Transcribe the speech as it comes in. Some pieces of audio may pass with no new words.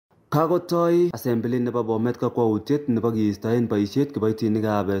Kakotoi assembly nebo Bomet kakwautiet nebo kiistoen boisiet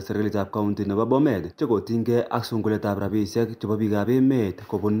kiboitinikab serkalitab kounti nebo Bomet chekotinygei ak sunguletab rabisiek chebo biikab emet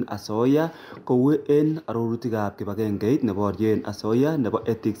kobun asoiya kou en arorutikab kibagengeit neborien asoiya nebo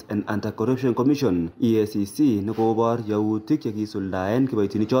Ethics and Anti-Corruption Commission EACC nekobor yautik chekisuldaen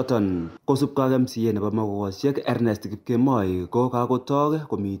kiboitinichoton. Kosubkei ak MCA nebo Mogogosiek Ernest Kipkemoi ko kakotok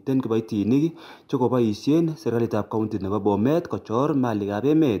komiten kiboitinik chekoboisien serkalitab kounti nebo Bomet kochor malikab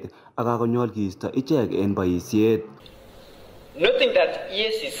emet akakonyol kiisto ichek en boisiet. Noting that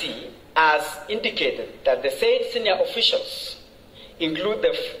EACC has indicated that the said senior officials include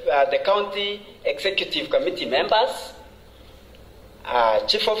the county executive committee members,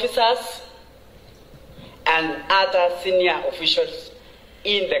 chief officers, and other senior officials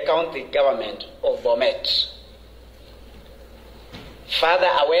in the county government of Bomet. Further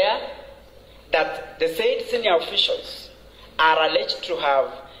aware that the said senior officials are alleged to have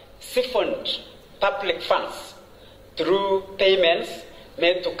siphoned public funds through payments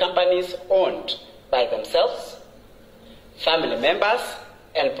made to companies owned by themselves, family members,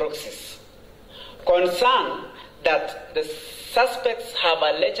 and proxies. Concerned that the suspects have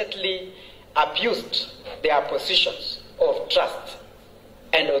allegedly abused their positions of trust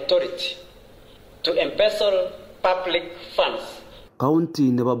and authority to embezzle public funds. County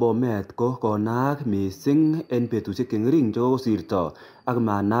nebo Bomet ko konaak mising en betusiek cheng'ering chekokosirto ak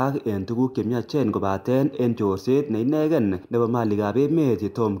manaak en tuguk chemiachen kobaten en chorset ne inegen nebo malikab emet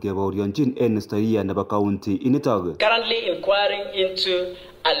yetom kebaorionjin en historia nebo county initok. Currently inquiring into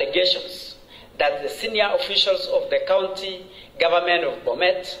allegations that the senior officials of the county government of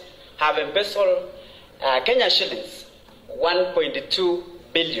Bomet have embezzled Kenya shillings 1.2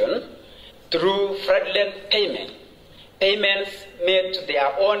 billion through fraudulent payments made to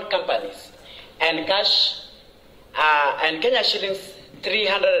their own companies and Kenya shillings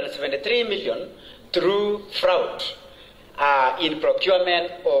 373 million through fraud in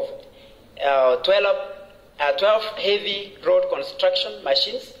procurement of 12 heavy road construction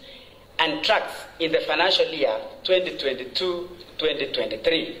machines and trucks in the financial year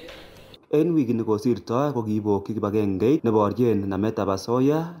 2022-2023. En wikit nekosirto ko kiibokyi kibagengeit neborien nametab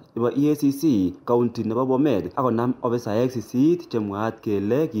asoiya nebo EACC county nebo Bomet akonam ofisaek 8 chemwaat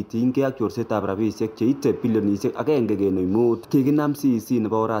kele kitinygei ak chorsetab rabisiek cheite bilionisiek 1.5. Kikinam CEC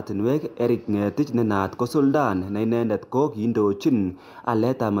nebo oratinwek Eric Ngetich nenaat ko Sultan ne inendet ko kiindochin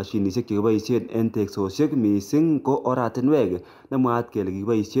aletab mashinisiek chekiboisien en teksosiek mising ko oratinwek nemwaat kele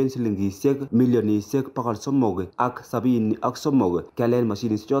kikiboisien silingisiek milionisiek 373 kialen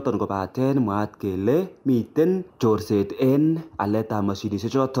mashinisiek choton kobate mwaat kele miten chorset en aletab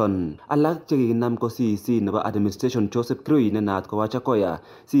mashinisiek choton. Alak chekikinam ko CEC nebo Administration Joseph Kirui nenaat ko Wachakoya,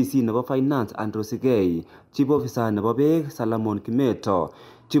 CEC nebo Finance Andrew Sigei, Chief Officer nebo Beek Salamon Kimeto,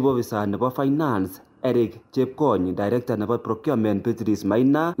 Chief Officer nebo Finance Eric Chepkony, Director nebo Procurement Beatrice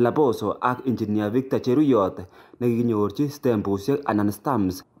Maina Laboso ak Engineer Victor Cheruyot nekikinyorchi stempusiek anan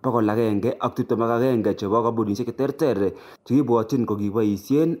stamps 121 chebo kampunisiek cheterter chekibwotyin ko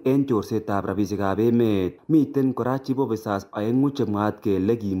kiboisien en chorsetab rabisiekab emet. Miten kora Chief Officers 2 chemwaat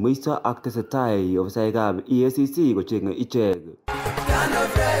kele kimweiso ak tesetai ofisaekab EACC kocheng'e ichek.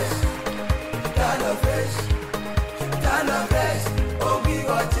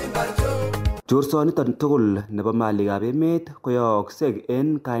 Chorsoniton tugul nebo malikab emet koyooksek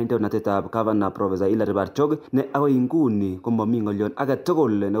en kandoinatetab Governor Professor Hilary Barchok ne agoi inguni komomi ng'olyon age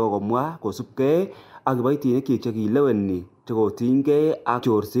tugul nekokomwa kosubkei ak kiboitinikyik chekileweni chekotinygei ak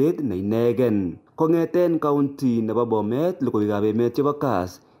chorset ne inegen. Kong'eten county nebo Bomet, logoiwekab emet chebo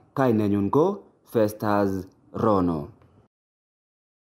KAS, kainenyun ko Festus Rono.